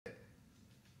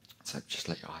So just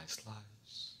let your eyes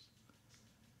close.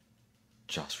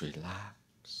 Just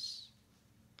relax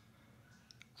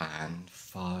and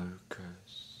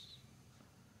focus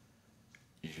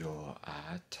your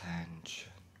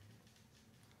attention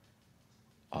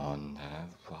on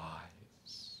the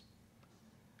rise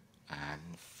and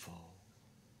fall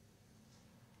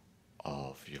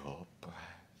of your breath.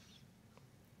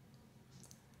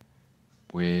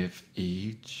 With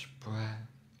each breath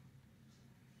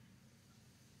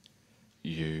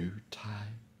you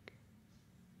take,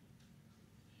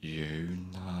 you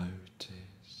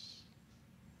notice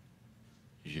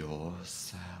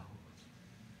yourself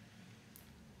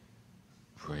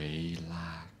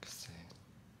relaxing.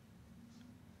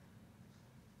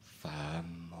 The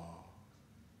more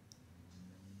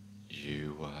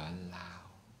you allow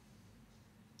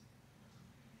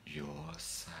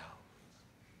yourself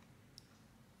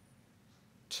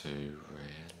to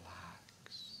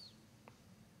relax,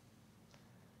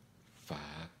 the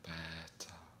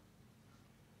better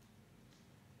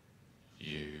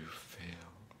you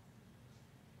feel,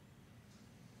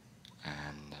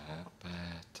 and the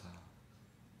better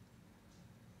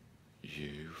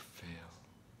you feel,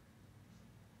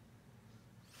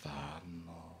 the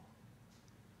more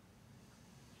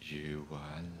you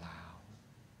allow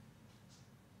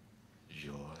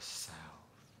yourself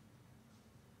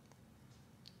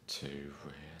to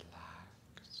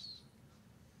relax.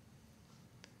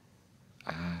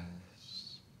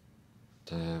 As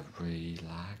the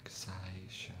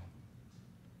relaxation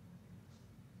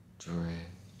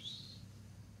drifts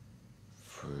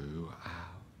throughout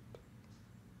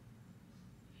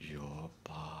your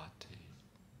body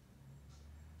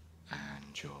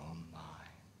and your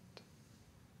mind,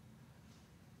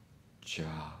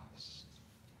 just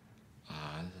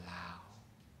allow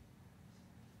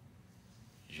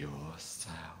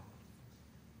yourself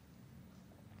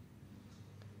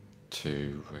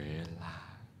to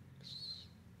relax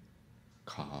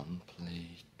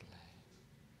completely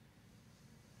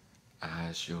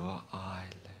as your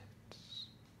eyelids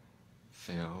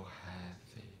feel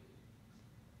heavy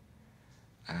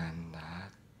and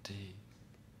that deep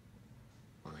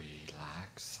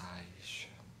relaxation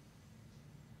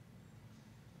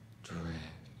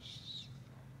drifts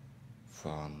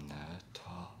from the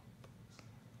top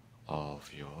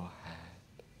of your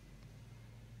head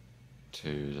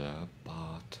to the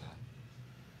bottom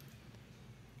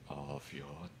of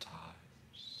your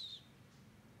toes.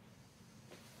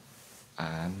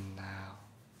 And now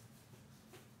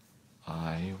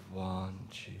I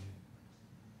want you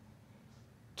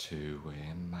to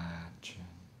imagine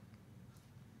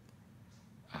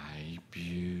a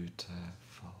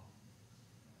beautiful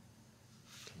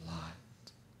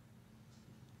flight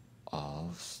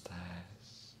of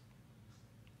stairs,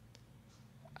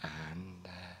 and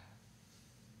there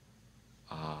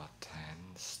are 10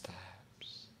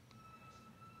 steps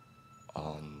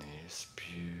on this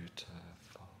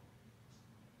beautiful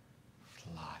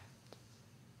flight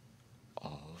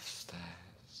of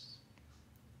stairs,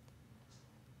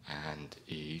 and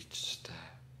each step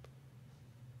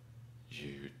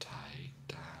you take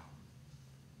down,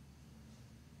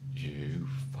 you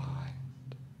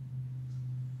find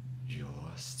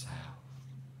yourself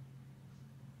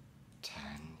 10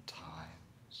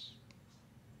 times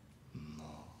more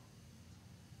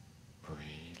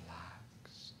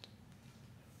relaxed,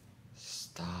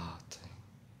 starting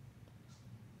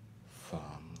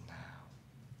from now.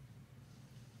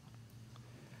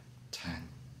 10.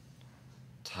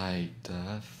 Take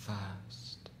the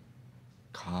first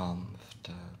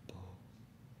comfortable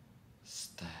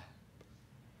step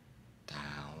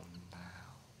down now,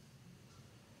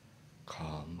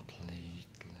 completely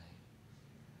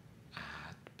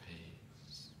at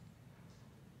peace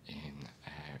in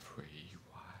every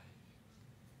way.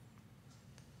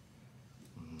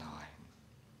 9.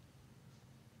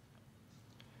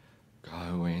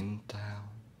 Going down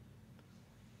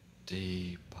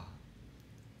deeper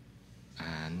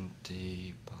and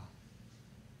deeper,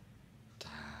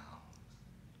 down,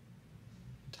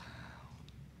 down,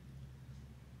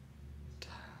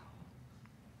 down.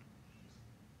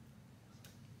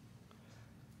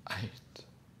 8.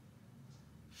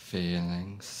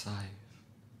 Feeling safe,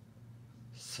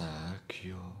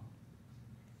 secure,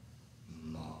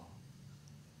 more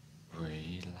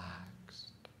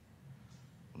relaxed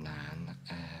than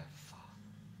ever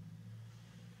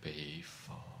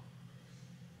before,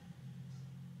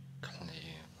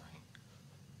 clearing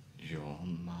your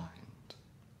mind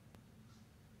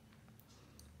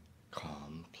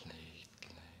completely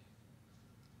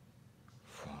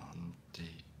from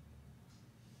deep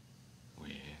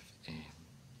within.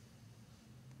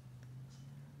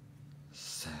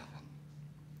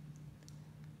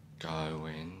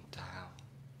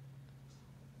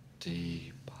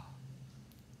 deeper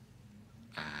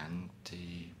and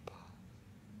deeper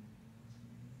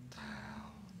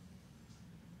down,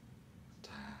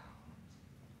 down,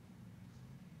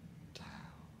 down.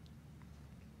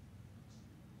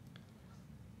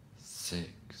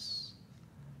 6.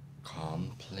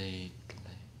 Completely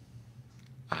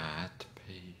at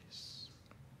peace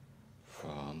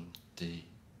from deep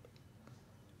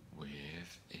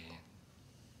within,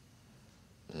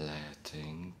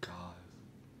 letting go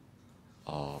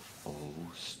of all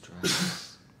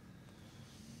stress,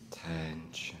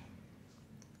 tension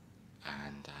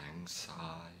and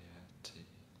anxiety.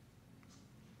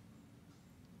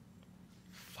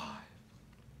 5.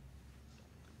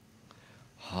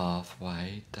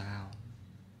 Halfway down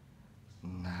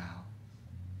now,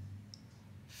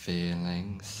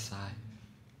 feeling safe,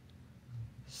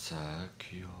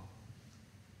 secure,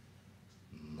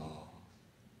 more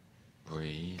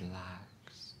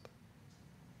relaxed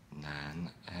than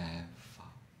ever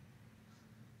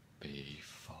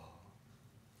before.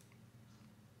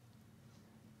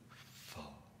 4.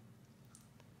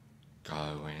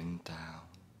 Going down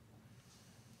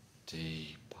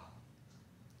deeper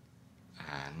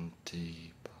and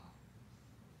deeper,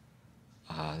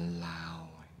 allowing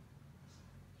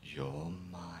your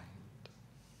mind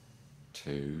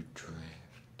to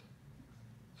drift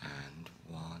and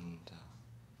wander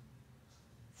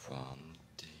from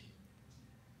deep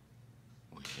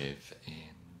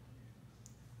within.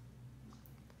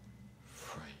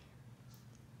 3.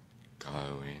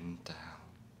 Going down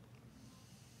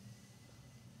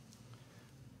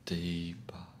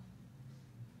deeper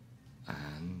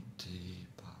and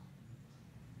deeper,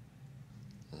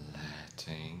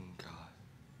 letting go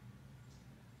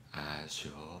as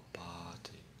your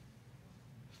body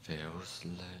feels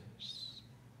loose,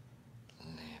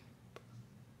 limp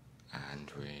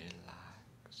and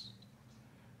relaxed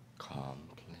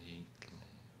completely.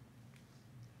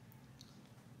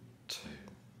 2.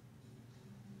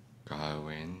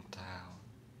 Going down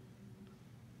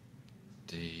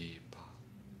deeper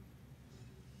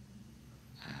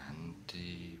and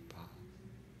deeper,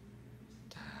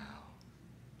 down,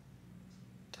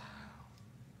 down,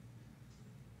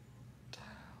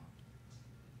 down.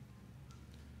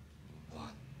 1.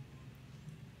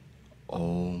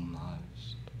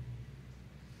 Almost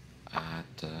at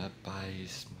the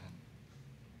basement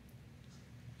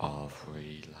of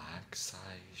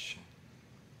relaxation,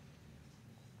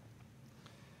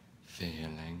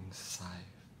 feeling safe,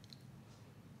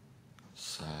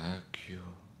 secure,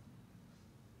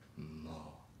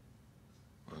 more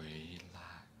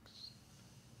relaxed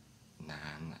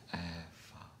than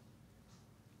ever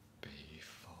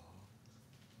before.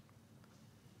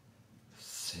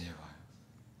 0.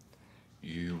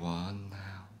 You are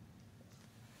now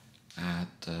at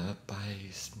the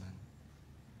basement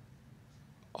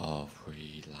of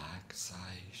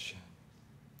relaxation,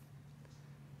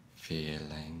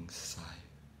 feeling safe,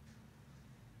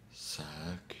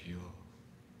 secure,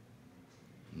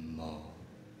 more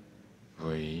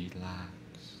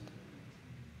relaxed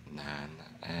than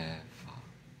ever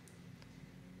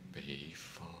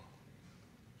before.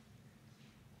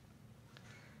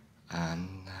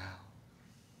 And now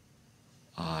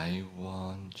I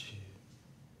want you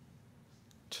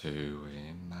to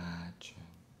imagine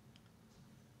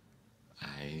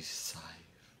a safe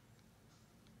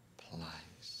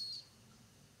place.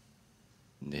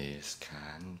 This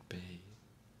can be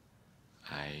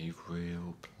a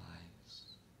real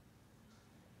place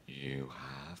you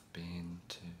have been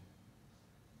to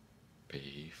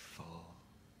before,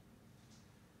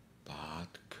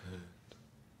 but could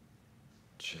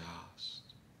just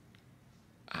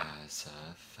as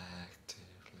effectively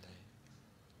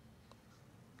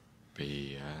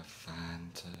be a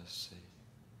fantasy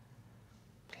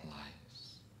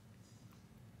place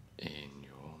in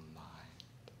your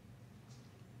mind.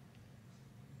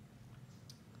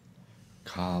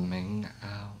 Coming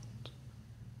out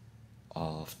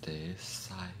of this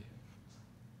safe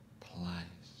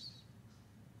place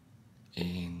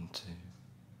into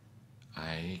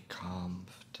a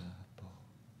comfortable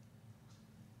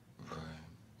room,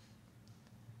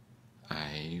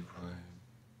 a room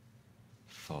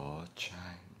for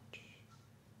change,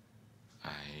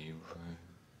 a room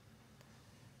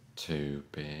to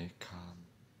become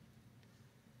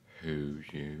who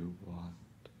you want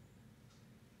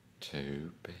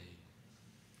to be.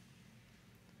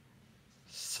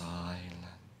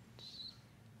 Silence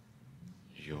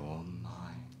your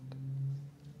mind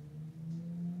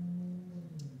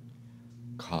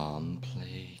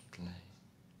completely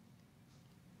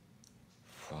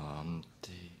from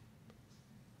deep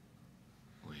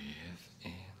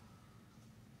within.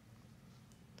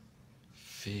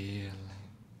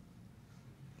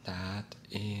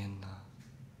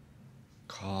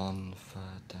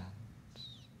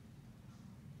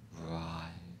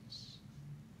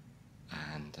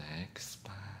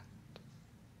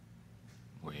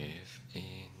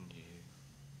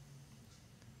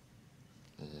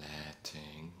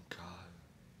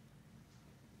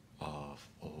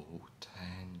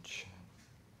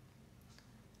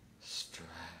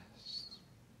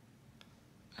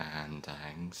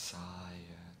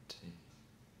 anxiety.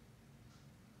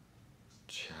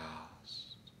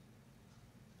 Just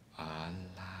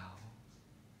allow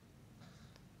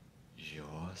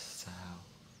yourself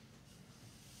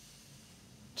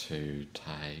to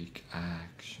take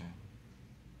action,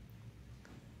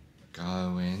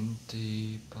 going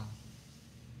deeper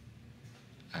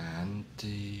and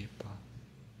deeper,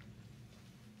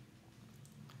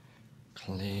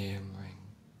 clearing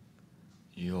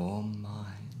your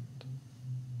mind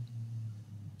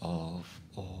of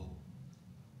all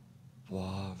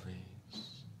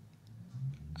worries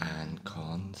and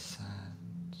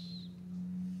concerns,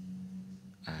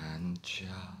 and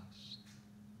just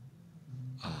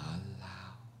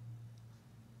allow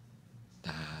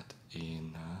that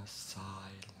inner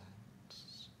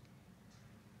silence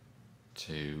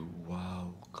to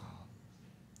welcome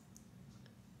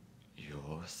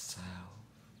yourself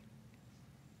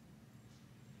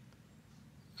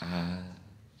as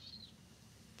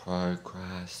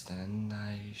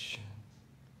procrastination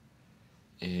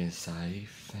is a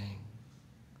thing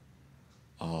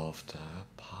of the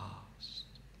past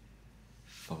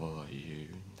for you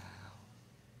now,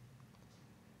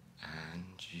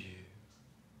 and you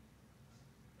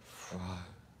throw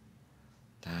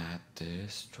that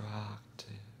destructive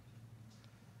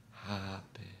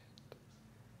habit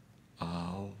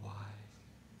away,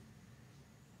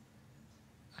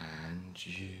 and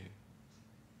you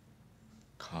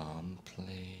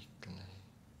completely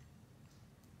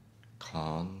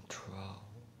control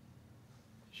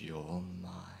your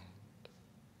mind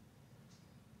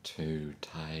to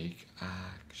take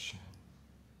action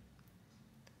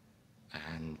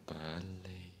and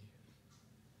believe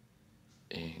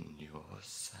in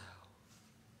yourself,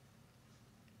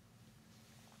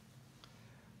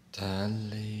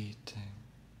 deleting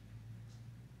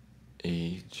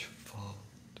each thought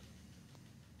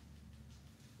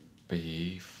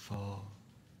before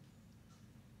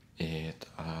it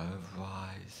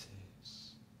arises,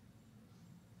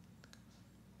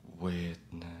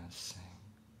 witnessing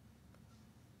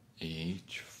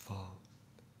each thought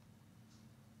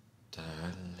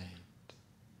delete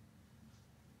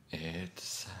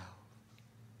itself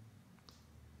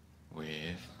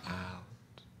without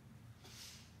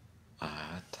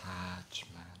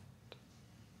attachment,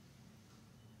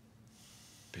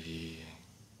 being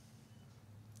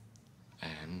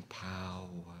empowered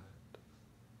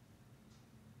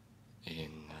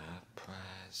in the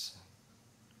present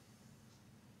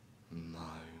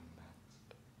moment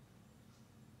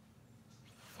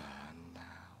for now,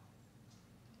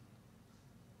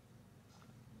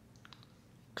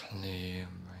 clearing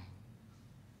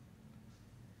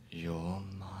your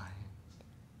mind,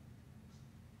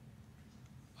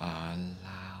 allowing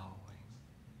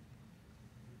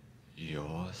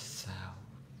yourself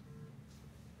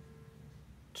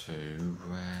to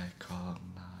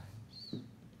recognize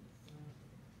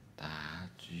that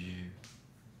you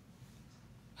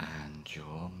and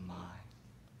your mind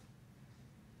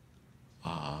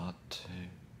are two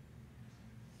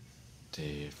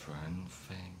different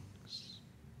things,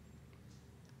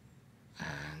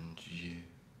 and you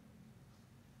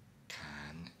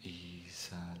can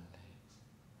easily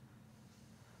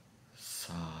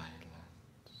silence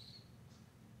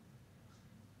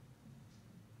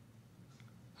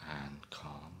and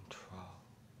control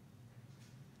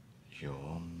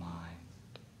your mind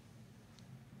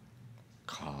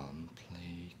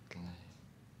completely,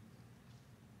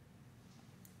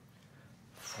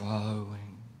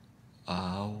 throwing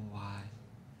away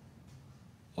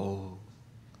all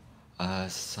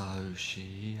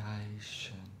association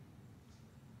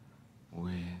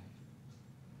with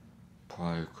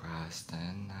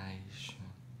procrastination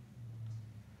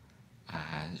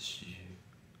as you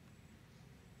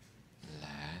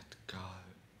let go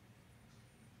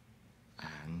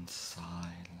and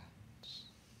silence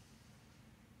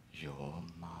your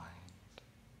mind,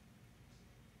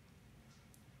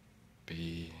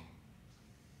 being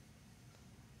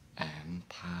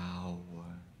empowered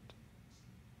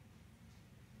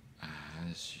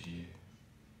as you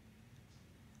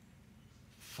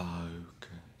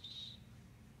focus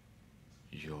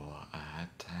your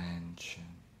attention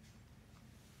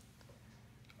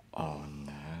on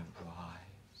the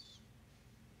rise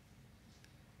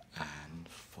and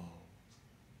fall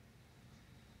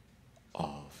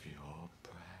of your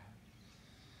breath,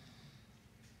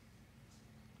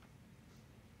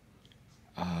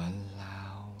 allowing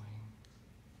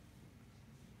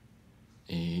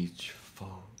each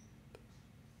thought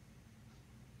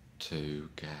to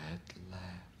get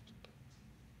left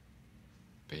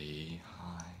behind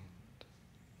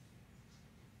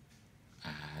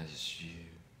as you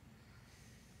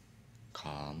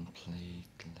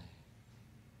completely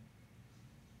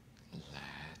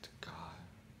let go,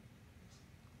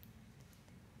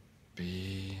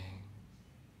 being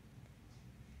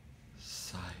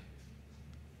safe,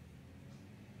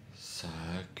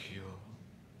 secure,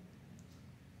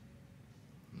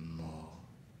 more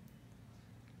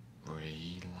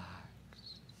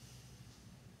relaxed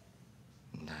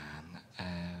than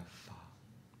ever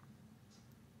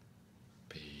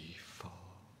before.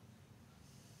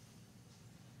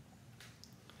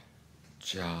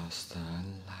 Just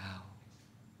allow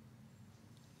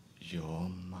your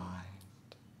mind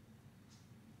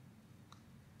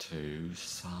to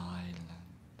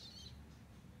silence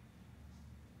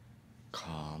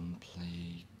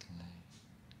completely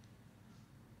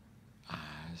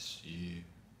as you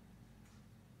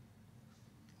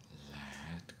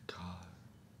let go,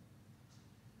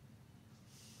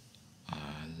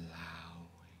 allowing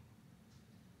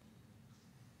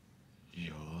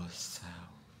yourself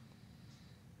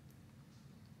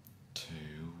to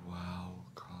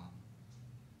welcome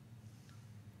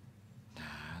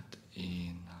that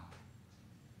inner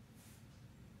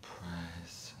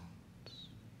presence,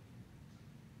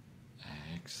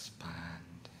 expanding,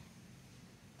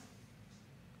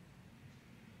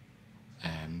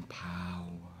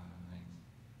 empowering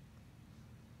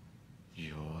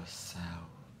yourself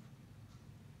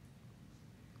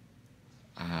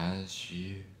as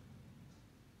you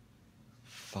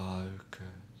focus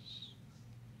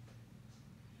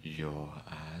your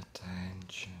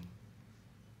attention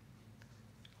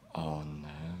on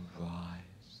the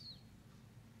rise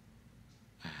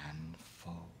and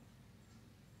fall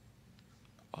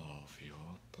of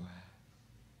your breath.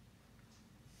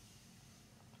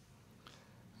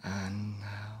 And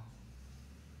now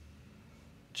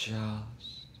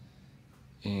just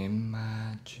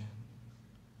imagine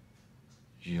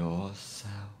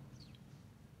yourself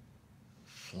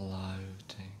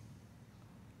floating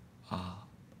up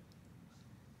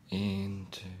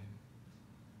into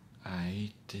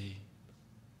a deep,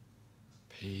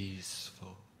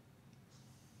 peaceful,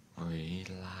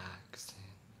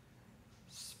 relaxing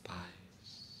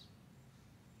space,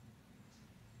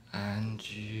 and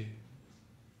you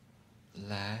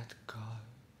let go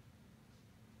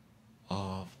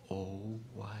of all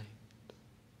weight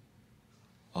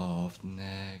of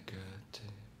negative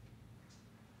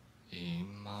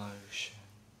emotions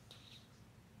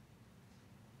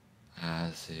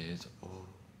as it all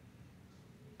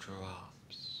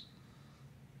drops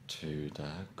to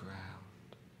the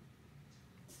ground,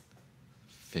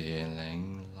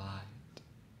 feeling light,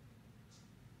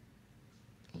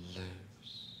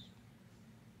 loose,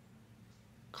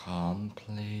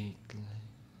 completely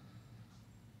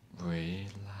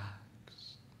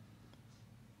relaxed,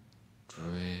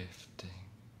 drifting,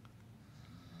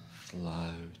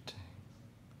 floating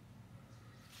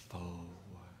forward.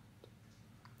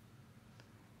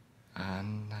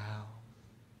 And now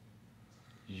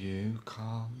you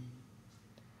come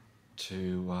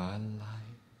to a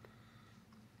lake,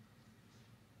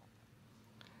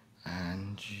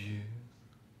 and you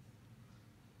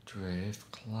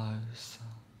drift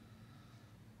closer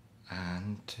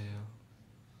until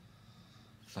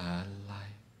the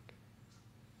lake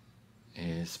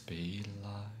is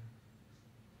below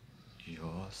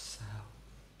yourself,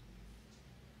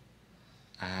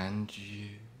 and you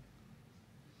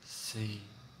see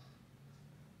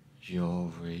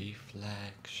your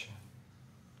reflection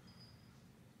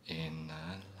in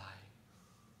the lake,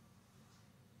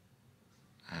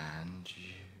 and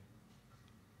you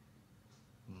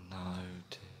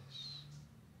notice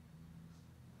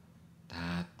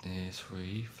that this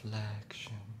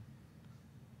reflection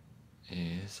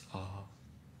is of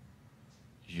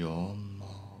your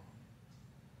more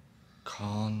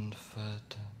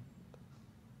confident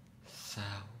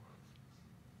self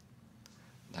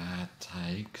that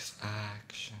takes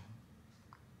action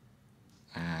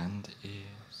and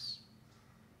is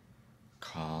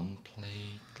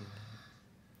completely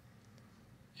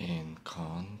in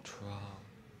control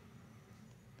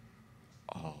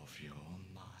of your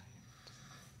mind.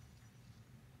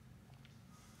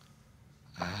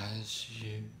 As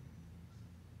you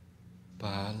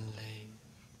believe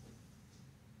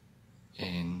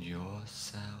in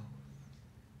yourself,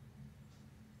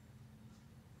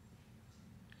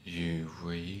 you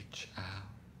reach out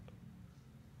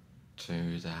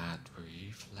to that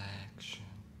reflection,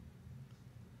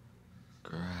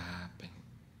 grabbing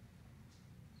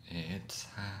its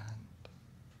hand,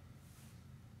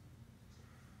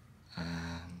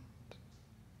 and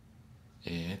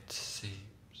it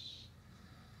seeps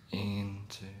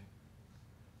into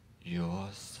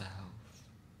yourself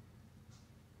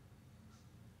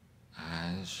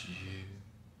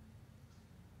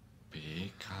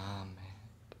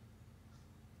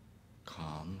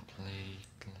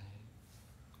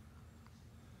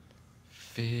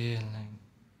feeling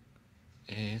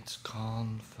its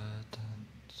confidence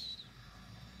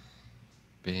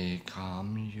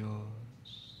become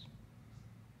yours,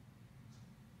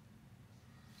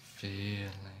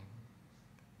 feeling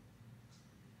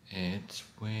its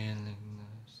willingness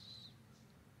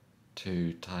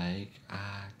to take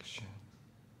action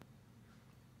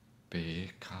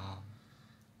become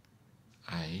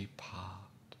a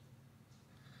part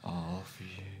of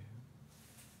you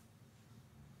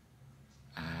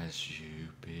as you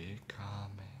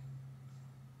become it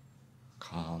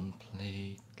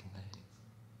completely,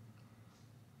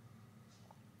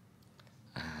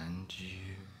 and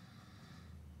you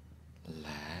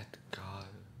let go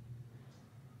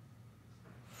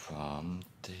from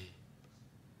deep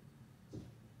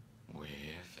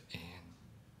within.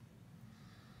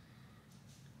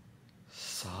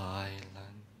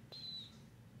 Silence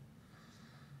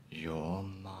your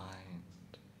mind,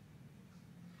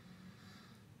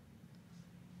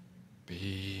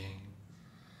 being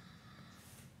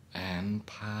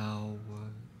empowered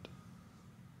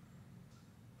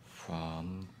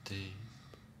from deep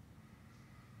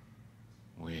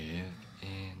within.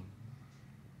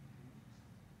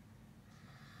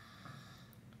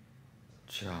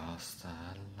 Just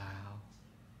allow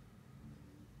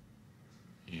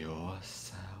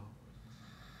yourself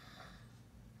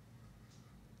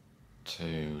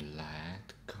to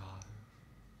let go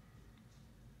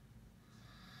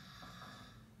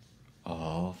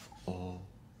of all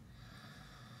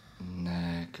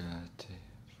negative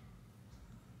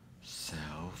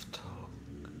self-talk,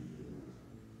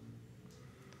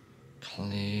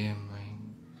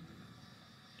 clearing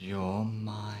your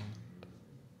mind,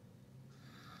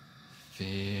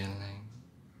 feeling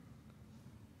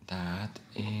that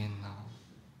inner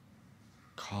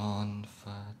confidence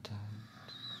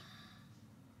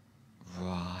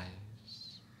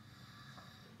rise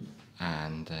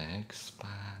and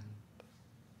expand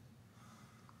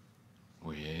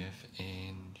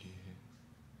within you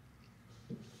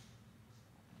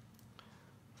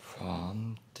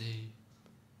from deep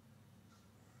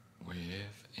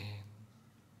within.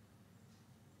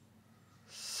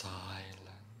 Silence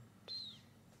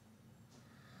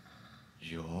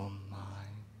your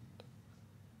mind,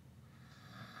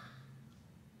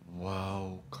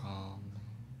 welcoming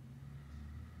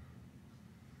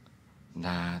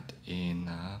that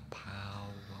inner power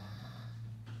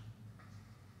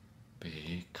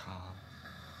become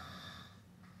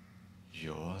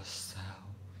yourself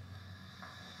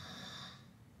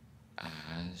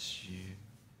as you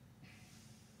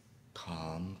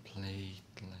completely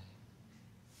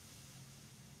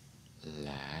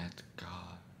let go,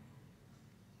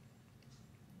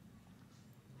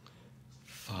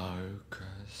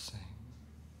 focusing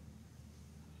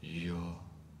your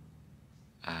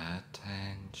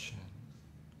attention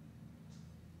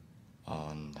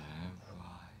on the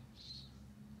rise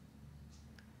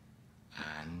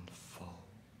and fall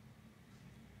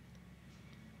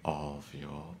of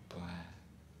your breath,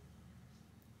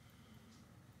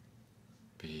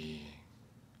 being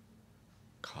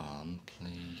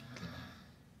completely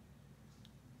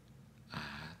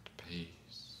at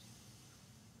peace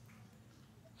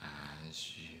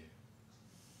as you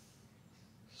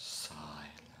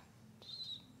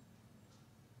silence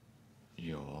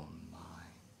your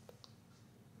mind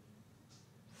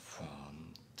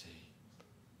from deep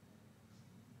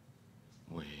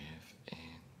within.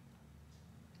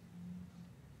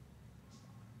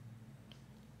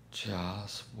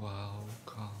 Just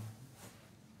welcome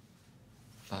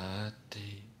the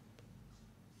deep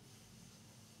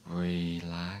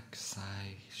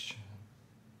relaxation,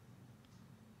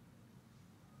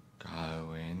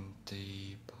 going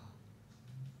deeper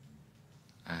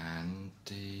and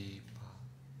deeper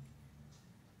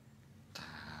down,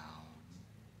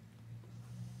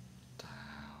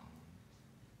 down,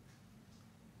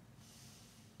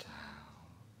 down,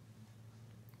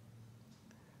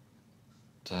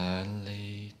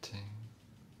 deleting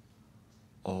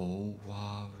all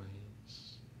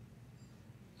worries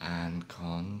and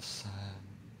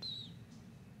concerns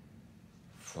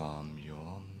from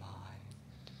your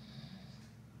mind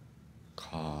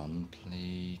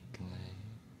completely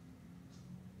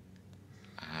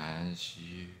as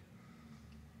you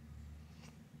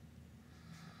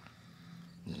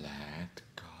let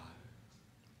go,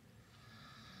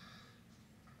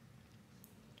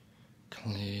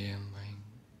 clearing,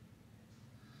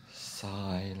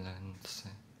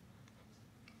 silencing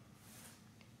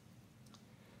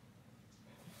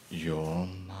your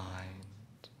mind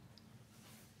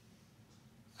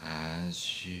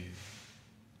as you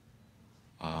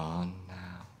are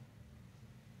now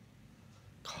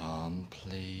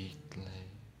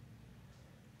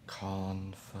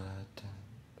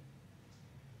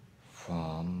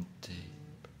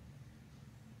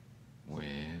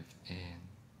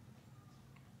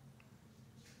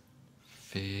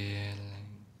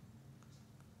feeling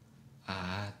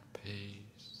at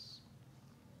peace,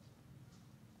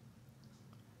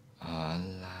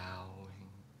 allowing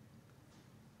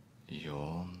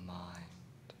your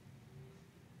mind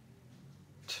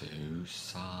to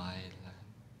silence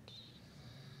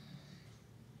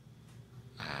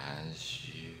as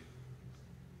you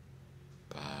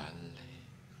believe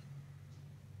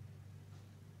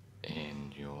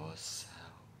in yourself,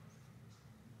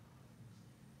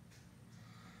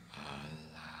 allowing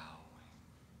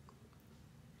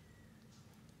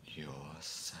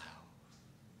yourself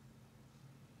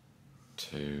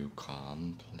to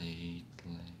completely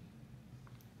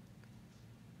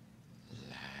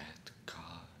let go,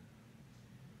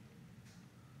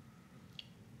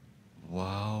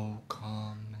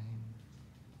 welcoming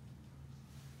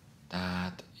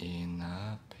that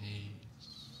inner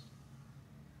peace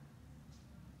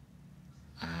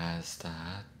as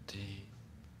that deep,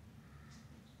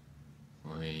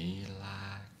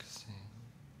 relaxing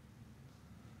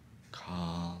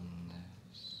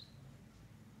calmness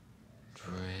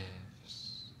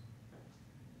drifts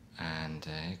and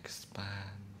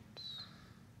expands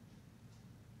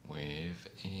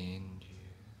within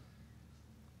you,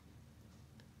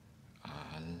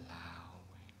 allowing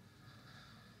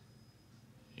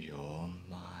your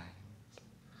mind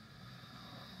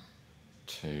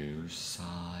to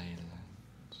silence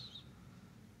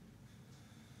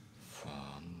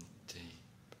from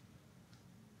deep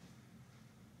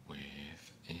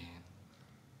within,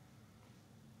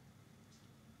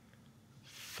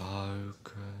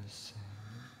 focusing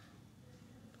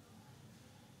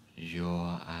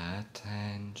your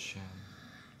attention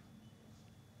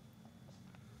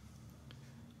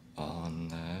on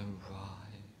the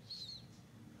rise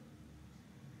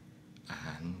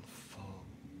and fall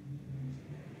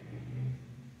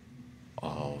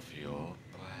of your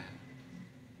breath,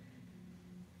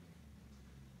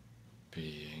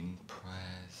 being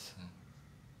present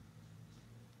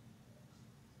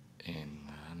in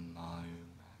the moment,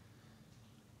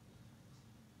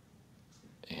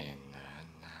 in the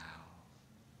now,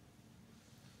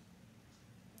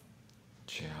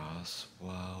 just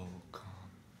welcome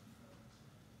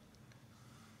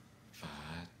the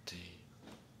deep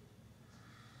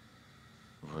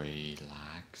relaxation,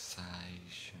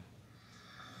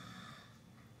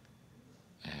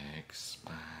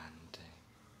 expanding,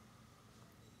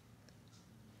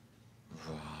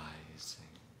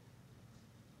 rising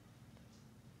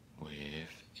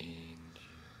within you,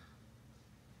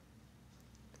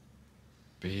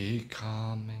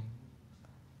 becoming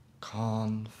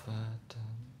confident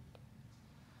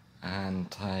and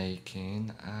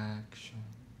taking action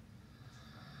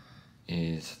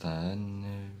is the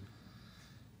new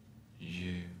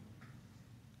you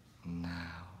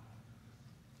now.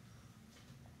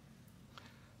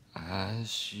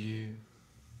 As you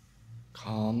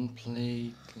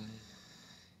completely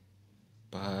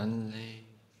believe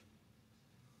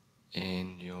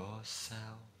in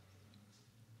yourself,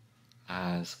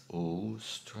 as all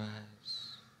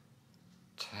stress,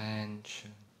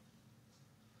 tension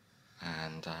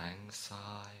and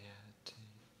anxiety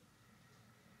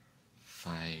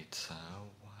fades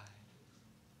away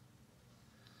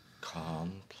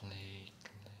completely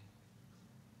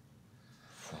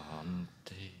from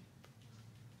deep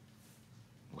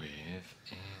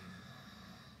within,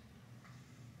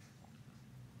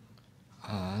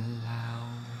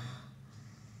 allowing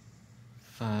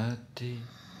the deep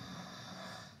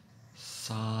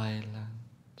silence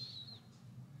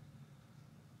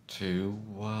to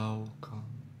welcome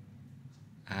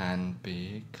and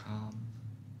become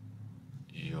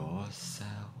yourself,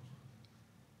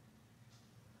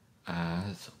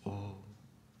 as all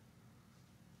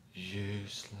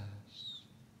useless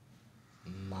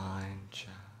mind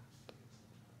chat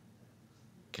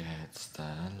gets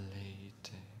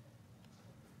deleted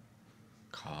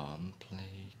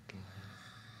completely,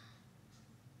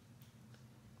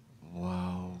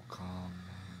 welcoming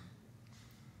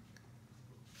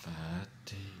the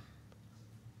deep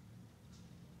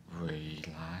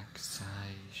relaxation,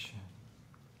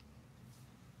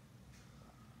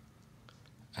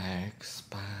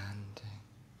 expanding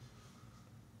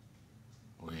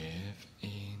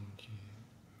within you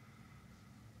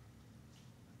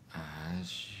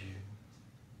as you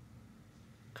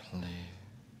clear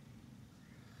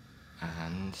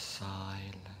and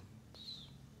silence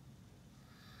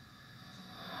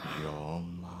your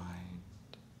mind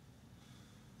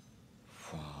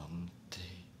from deep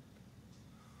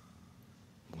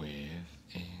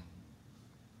within,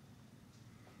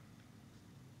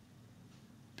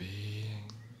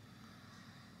 being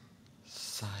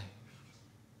safe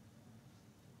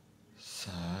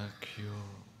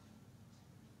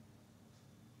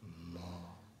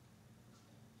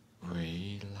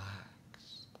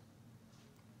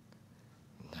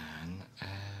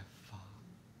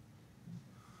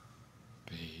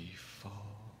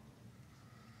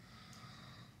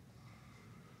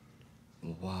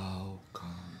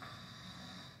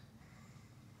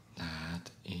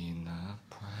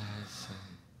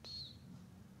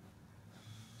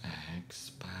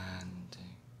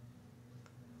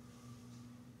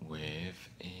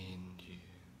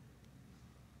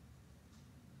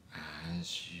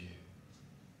you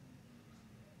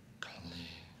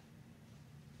clear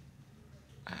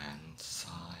and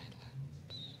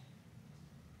silence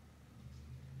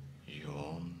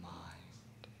your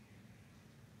mind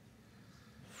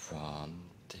from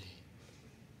deep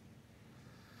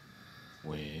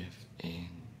within,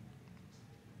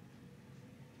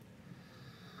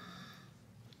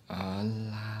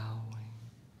 allowing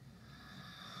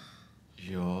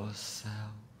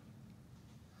yourself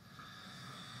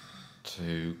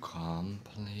to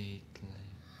completely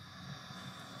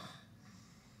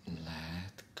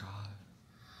let go,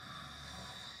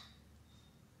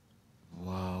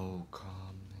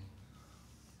 welcoming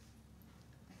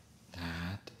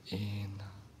that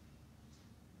inner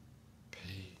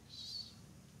peace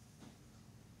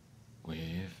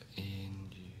within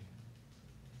you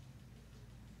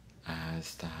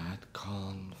as that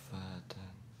confidence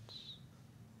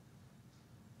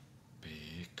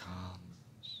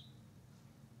becomes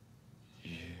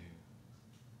you,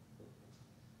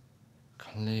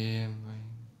 clearing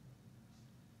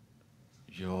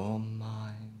your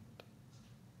mind,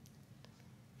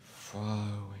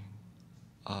 throwing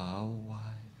away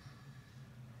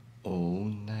all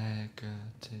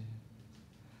negative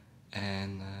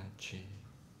energy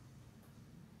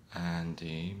and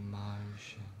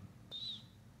emotions,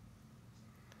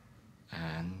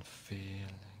 and feeling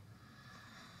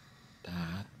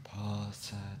that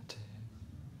positive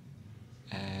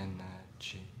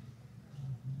energy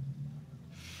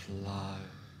flow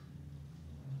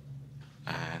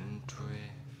and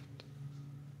drift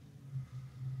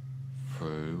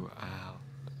throughout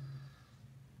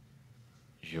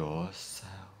yourself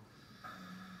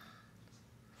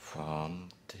from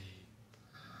deep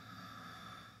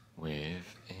within,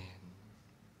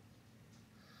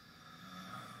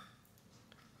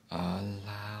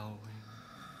 allowing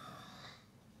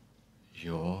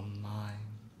your mind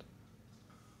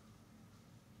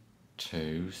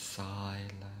to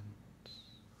silence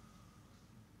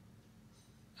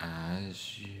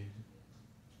as you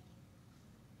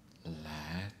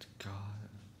let go,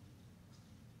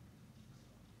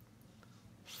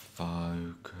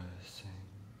 focusing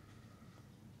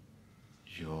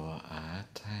your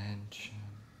attention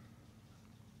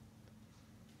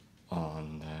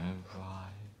on the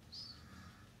rise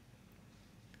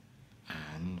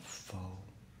and fall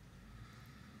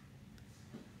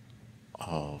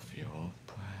of your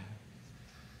breath,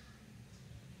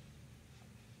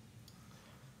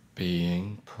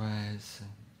 being present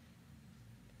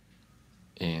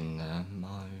in the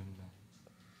moment,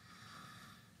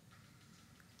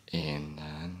 in the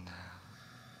now,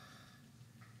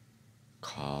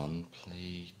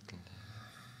 completely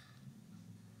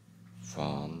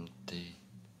from deep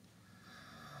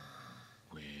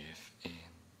within,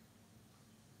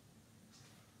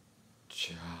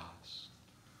 just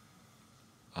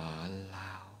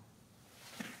allow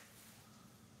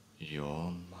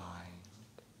your mind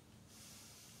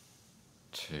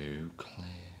to clear,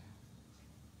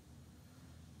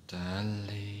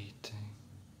 deleting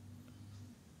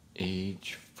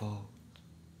each thought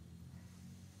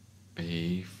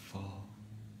before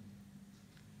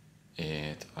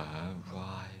it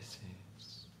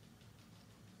arises,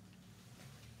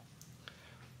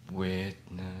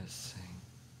 witnessing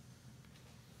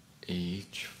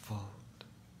each thought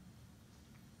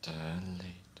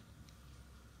delete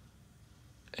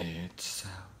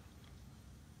itself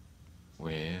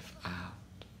without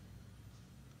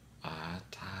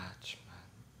attachment,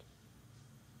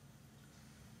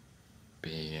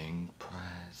 being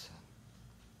present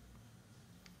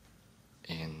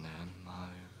in the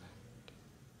moment,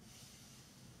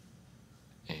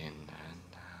 in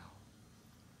the now,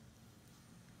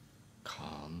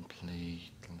 completely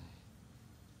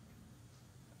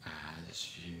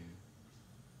as you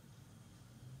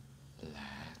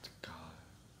let go,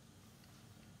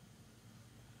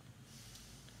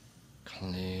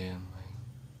 clearing,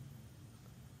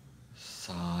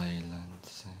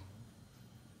 silencing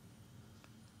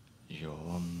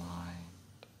your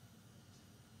mind,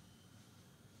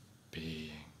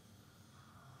 being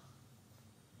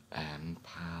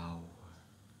empowered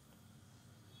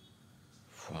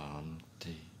from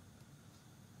deep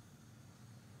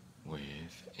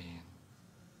within.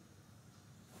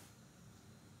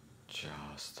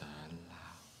 Just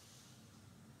allow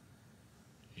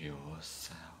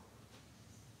yourself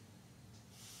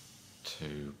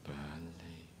to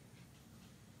believe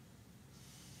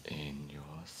in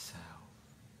yourself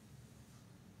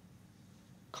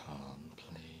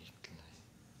completely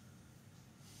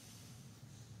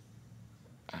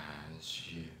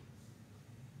as you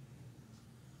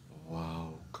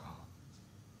welcome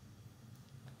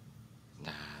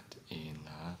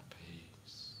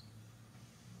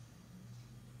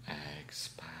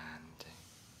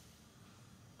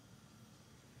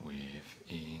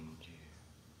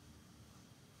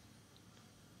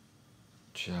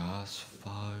just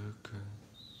focus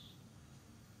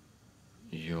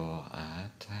your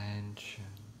attention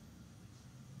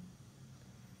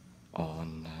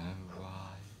on the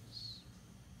rise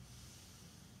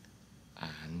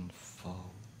and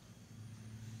fall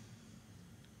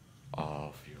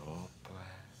of your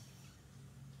breath,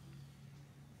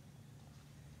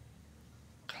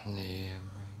 clearing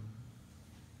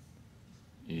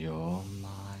your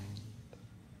mind,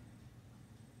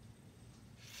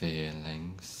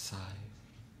 feeling safe,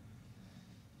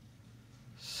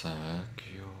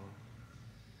 secure,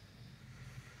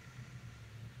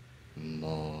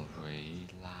 more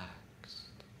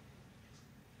relaxed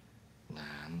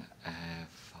than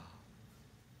ever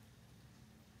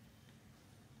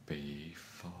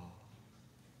before,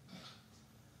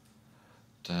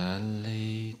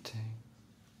 deleting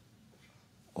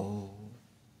all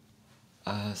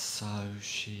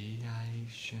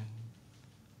association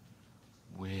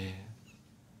with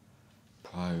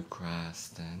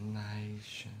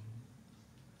procrastination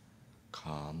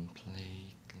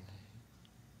completely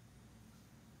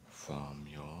from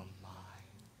your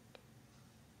mind.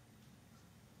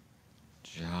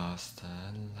 Just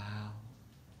allow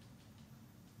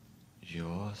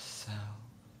yourself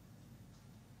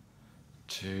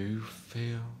to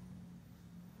feel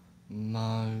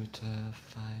motivated,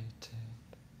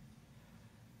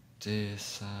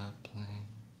 disciplined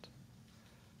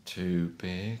to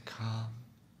become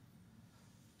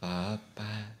the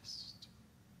best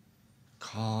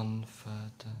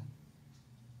confident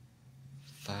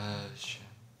version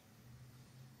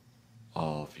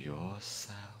of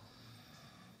yourself,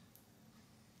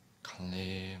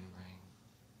 clearing,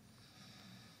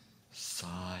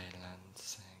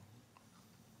 silencing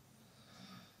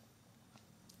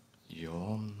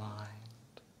your mind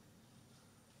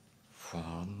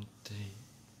from deep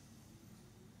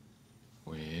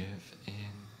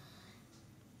within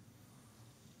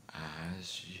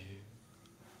as you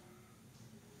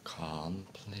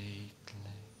completely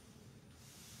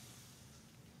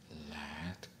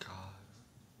let go,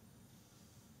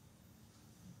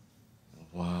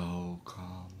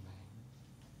 welcoming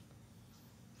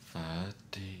the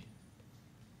deep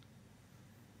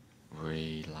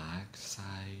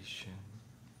relaxation,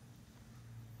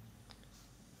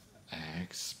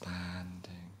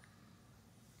 expanding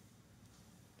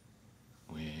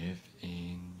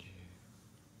within you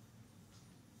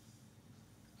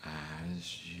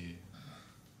as you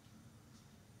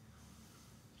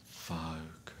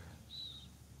focus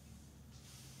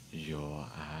your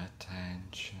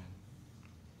attention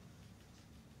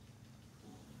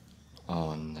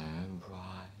on the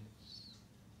rise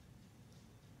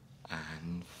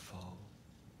and fall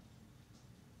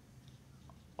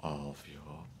of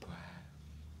your breath,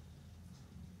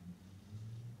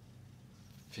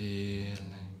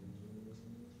 feeling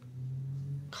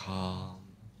calm,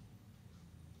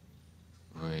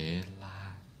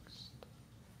 relaxed,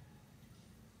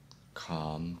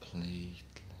 completely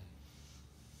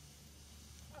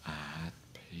at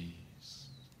peace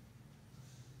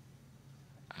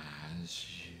as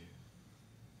you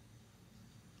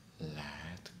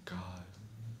let go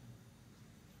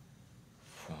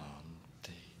from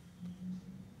deep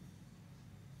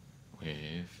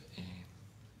within.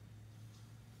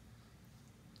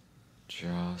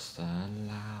 Just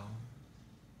allow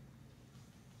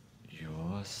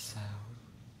yourself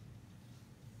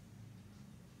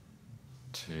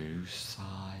to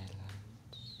silence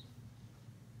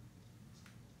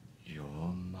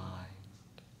your mind,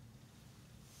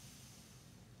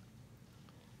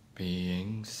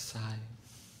 being safe,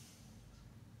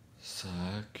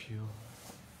 secure,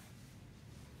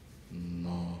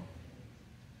 more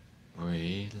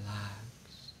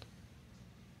relaxed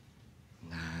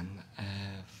than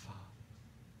ever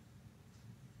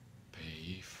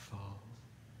before,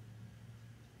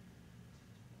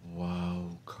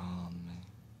 welcoming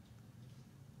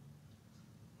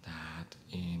that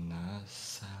inner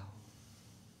self,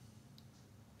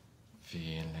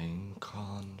 feeling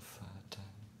confident,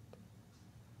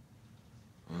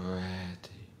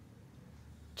 ready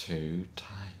to take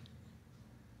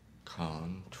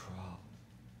control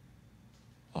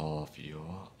of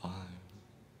your own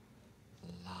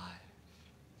life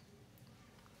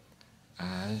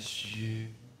as you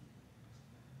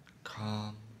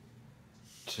come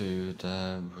to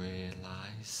the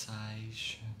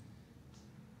realization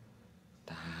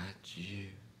that you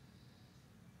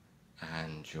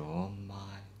and your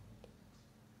mind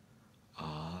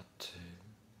are two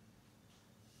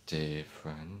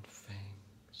different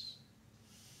things,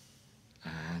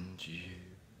 and you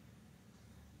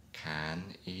can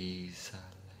easily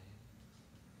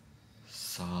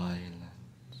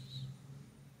silence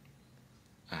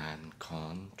and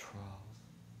control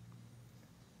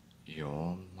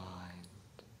your mind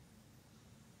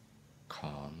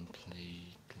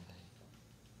completely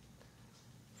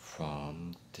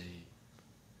from deep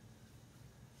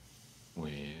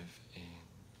within,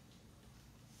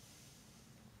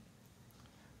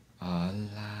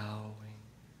 allowing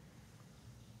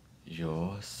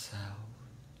yourself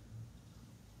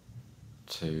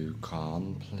to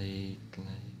completely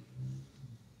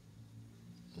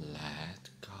let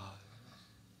go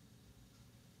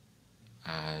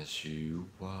as you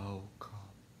welcome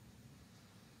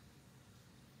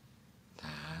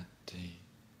that deep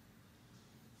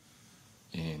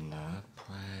inner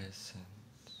presence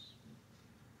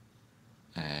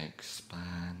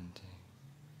expanding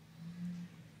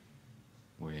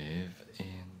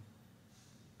within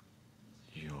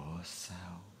yourself,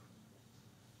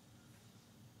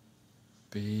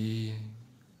 being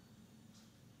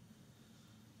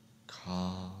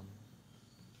calm,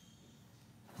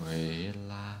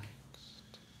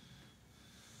 relaxed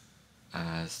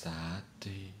as that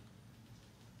deep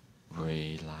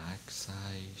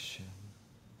relaxation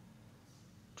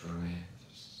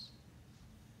drifts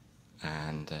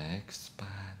and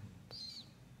expands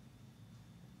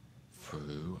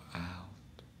throughout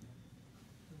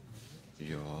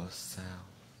yourself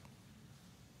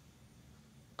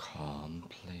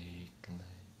completely,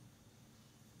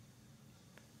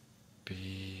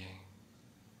 being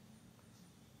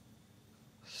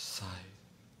safe,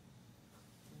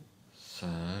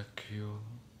 secure,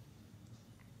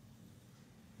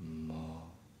 more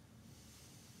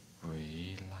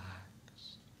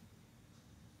relaxed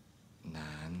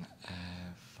than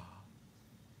ever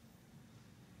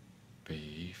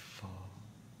before.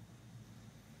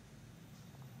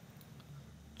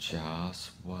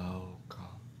 Just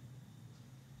welcome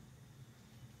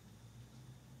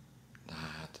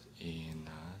that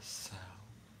inner self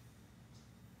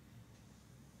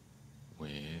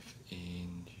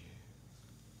within you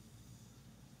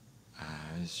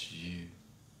as you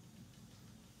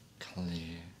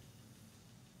clear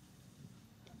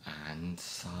and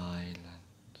silence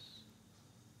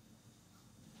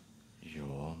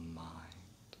your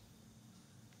mind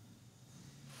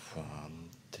from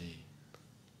deep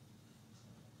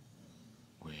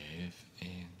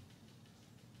within,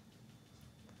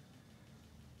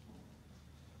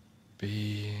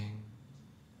 being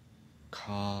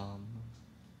calm,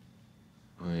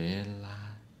 relaxed,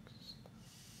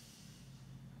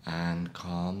 and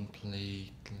completely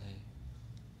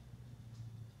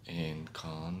in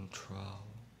control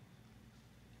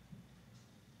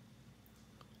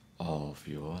of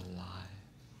your life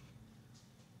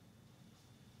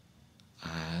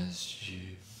as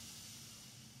you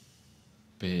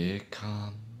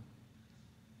become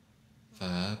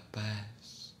the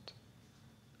best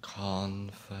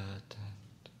confident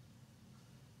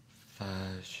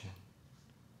version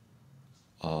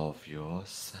of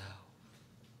yourself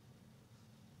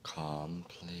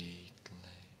completely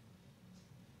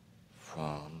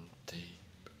from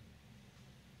deep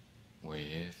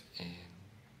within.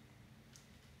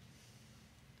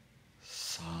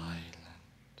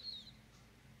 Silence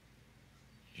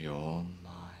your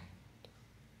mind,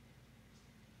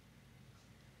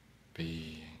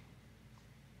 being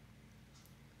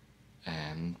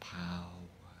empowered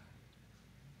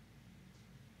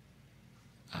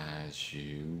as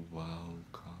you welcome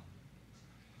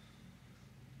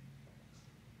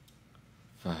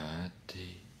the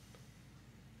deep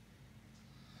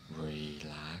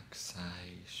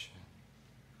relaxation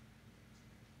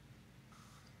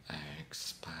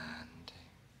expanding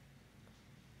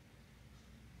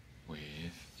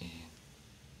within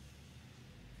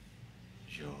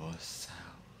yourself,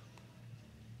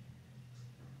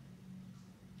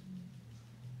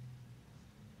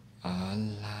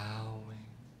 allowing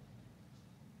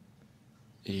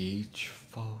each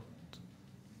thought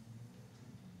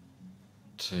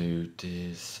to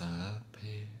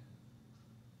disappear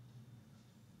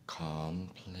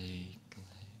completely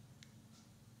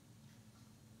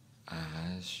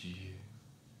as you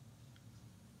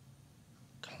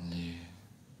clear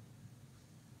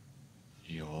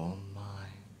your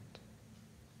mind.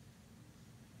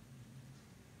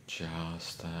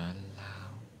 Just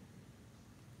allow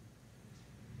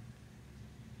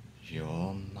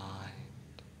your mind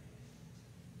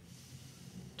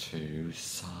to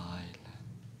silence,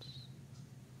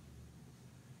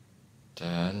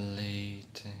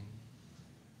 deleting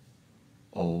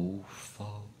all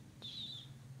thoughts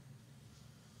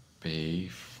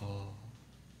before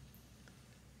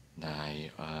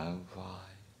they arise,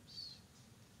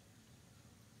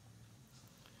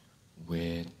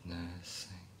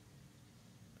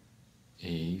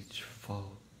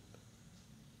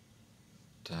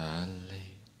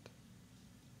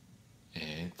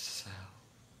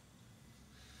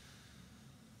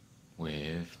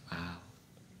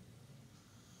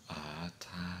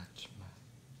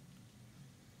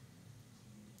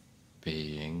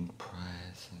 being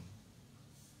present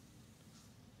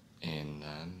in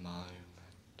the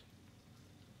moment,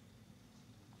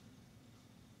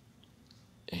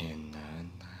 in the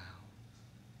now,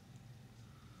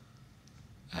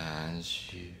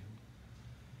 as you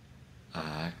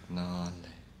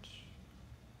acknowledge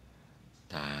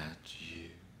that you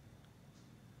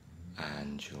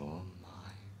and your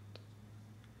mind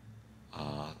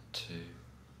are two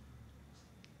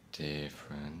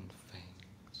different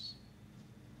things,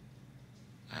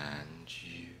 and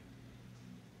you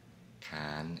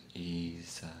can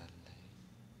easily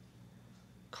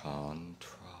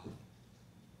control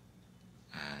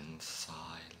and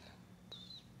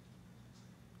silence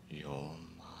your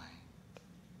mind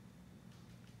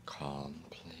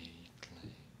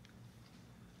completely,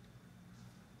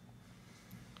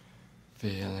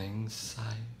 feeling safe,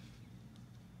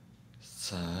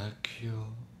 secure,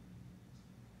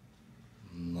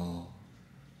 more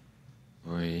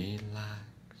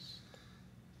relaxed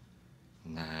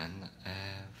than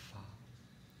ever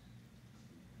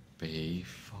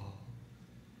before.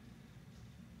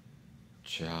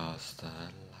 Just allow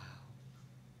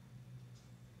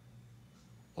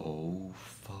all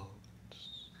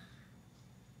thoughts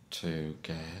to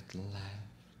get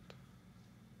left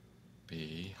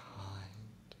behind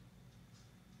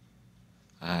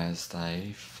as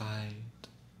they fade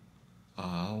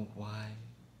away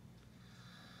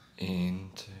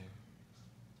into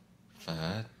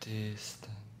the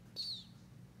distance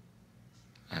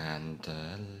and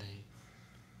delete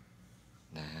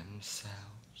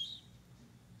themselves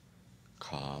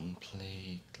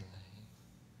completely,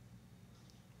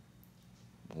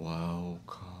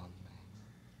 welcoming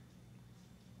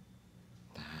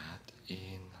that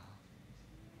inner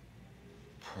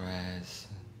presence,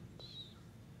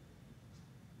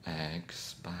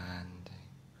 expanding,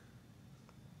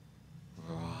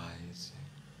 rising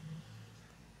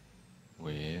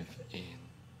within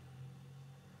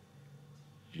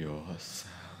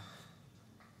yourself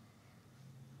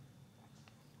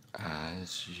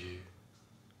as you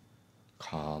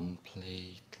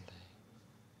completely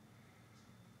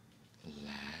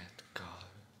let go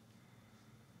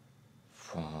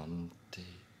from deep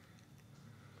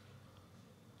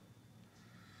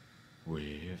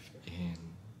within,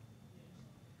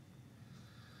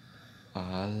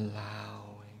 allowing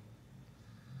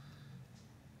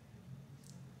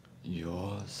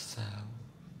yourself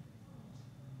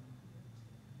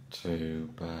to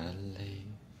believe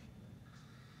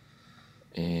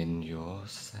in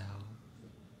yourself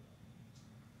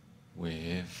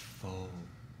with full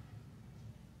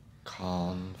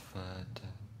confidence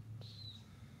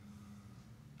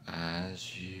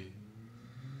as you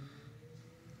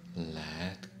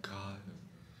let go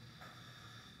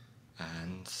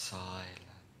and silence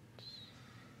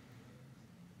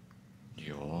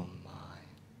your mind,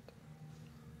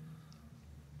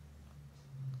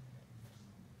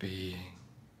 being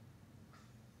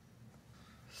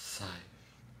safe,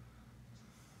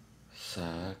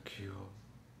 secure,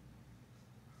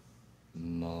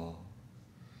 more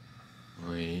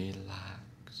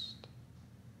relaxed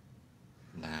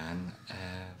than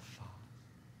ever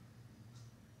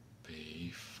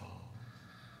before.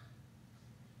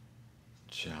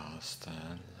 Just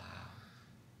allow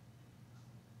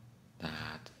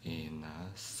that inner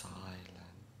silence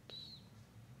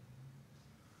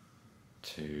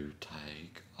to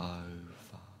take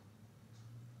over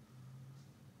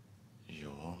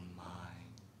your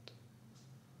mind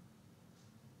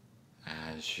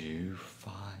as you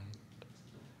find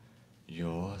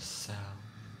yourself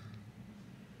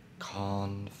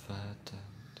confident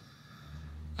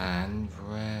and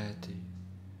ready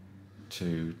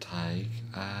to take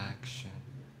action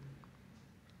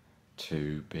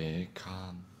to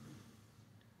become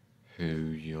who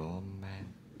you're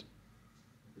meant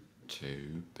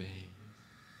to be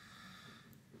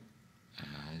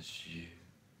as you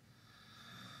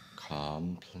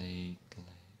completely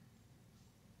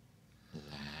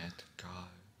let go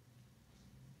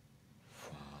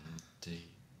from deep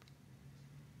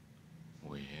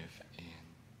within.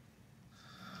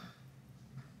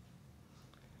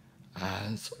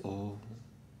 As all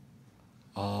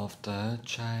of the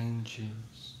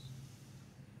changes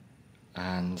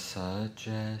and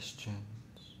suggestions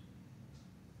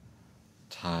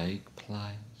take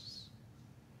place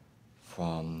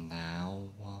from now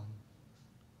on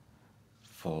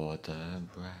for the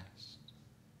rest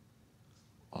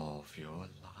of your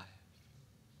life.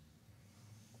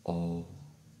 All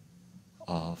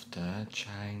of the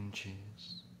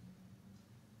changes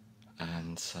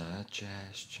and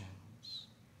suggestions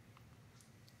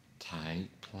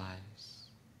take place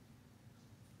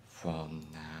from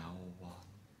now on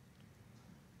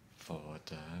for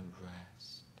the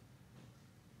rest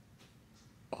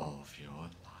of your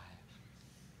life.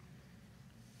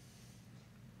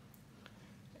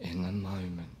 In a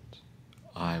moment,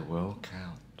 I will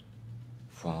count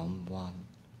from 1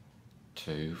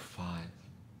 to 5,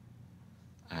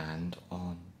 and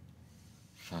on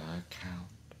the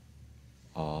count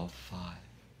of 5,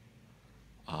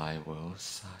 I will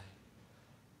say,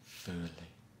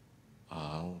 fully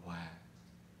aware,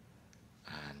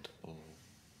 and all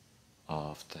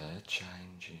of the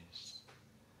changes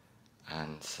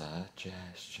and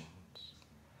suggestions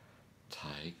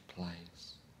take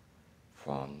place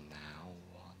from now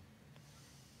on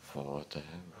for the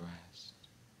rest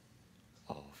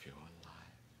of your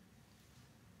life.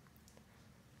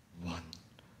 1.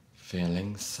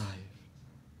 Feeling safe,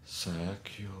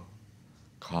 secure,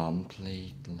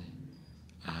 completely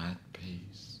at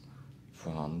peace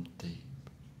from deep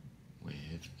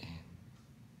within.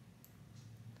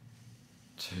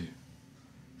 2.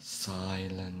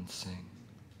 Silencing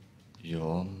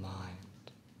your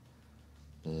mind,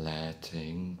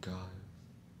 letting go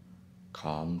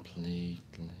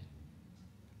completely,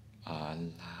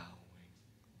 allowing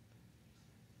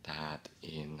that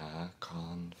inner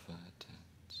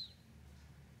confidence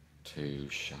to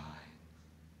shine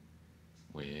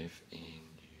within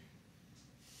you.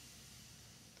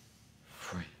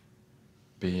 3.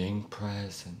 Being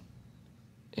present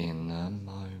in the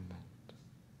moment,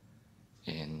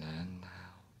 in the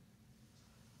now,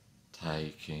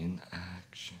 taking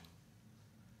action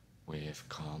with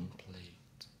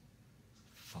complete,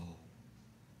 full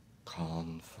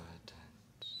confidence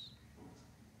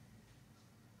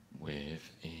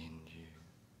within you.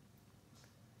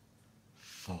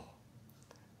 4.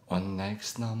 On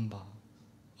next number,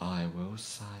 I will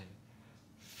say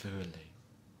fully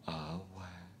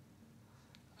aware,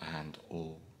 and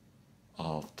all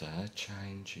of the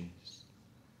changes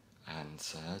and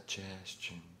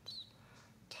suggestions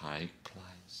take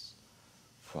place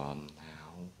from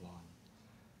now on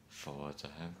for the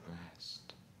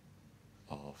rest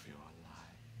of your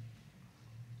life.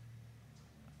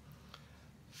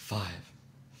 5.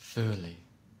 Fully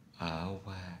aware,